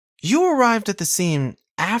You arrived at the scene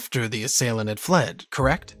after the assailant had fled,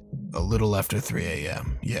 correct? A little after 3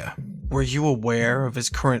 a.m., yeah. Were you aware of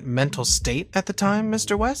his current mental state at the time,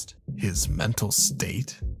 Mr. West? His mental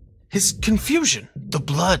state? His confusion, the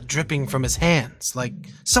blood dripping from his hands, like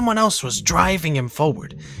someone else was driving him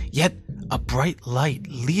forward, yet a bright light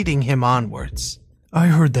leading him onwards. I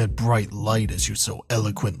heard that bright light, as you so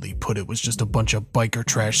eloquently put it, was just a bunch of biker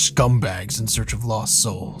trash scumbags in search of lost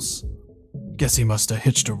souls. Guess he must have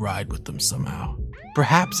hitched a ride with them somehow.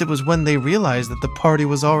 Perhaps it was when they realized that the party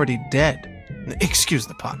was already dead. Excuse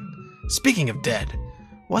the pun. Speaking of dead,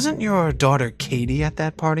 wasn't your daughter Katie at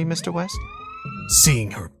that party, Mr. West?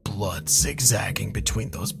 Seeing her blood zigzagging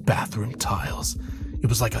between those bathroom tiles, it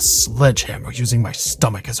was like a sledgehammer using my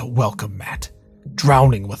stomach as a welcome mat,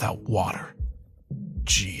 drowning without water.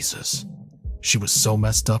 Jesus. She was so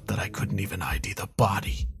messed up that I couldn't even ID the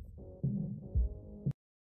body.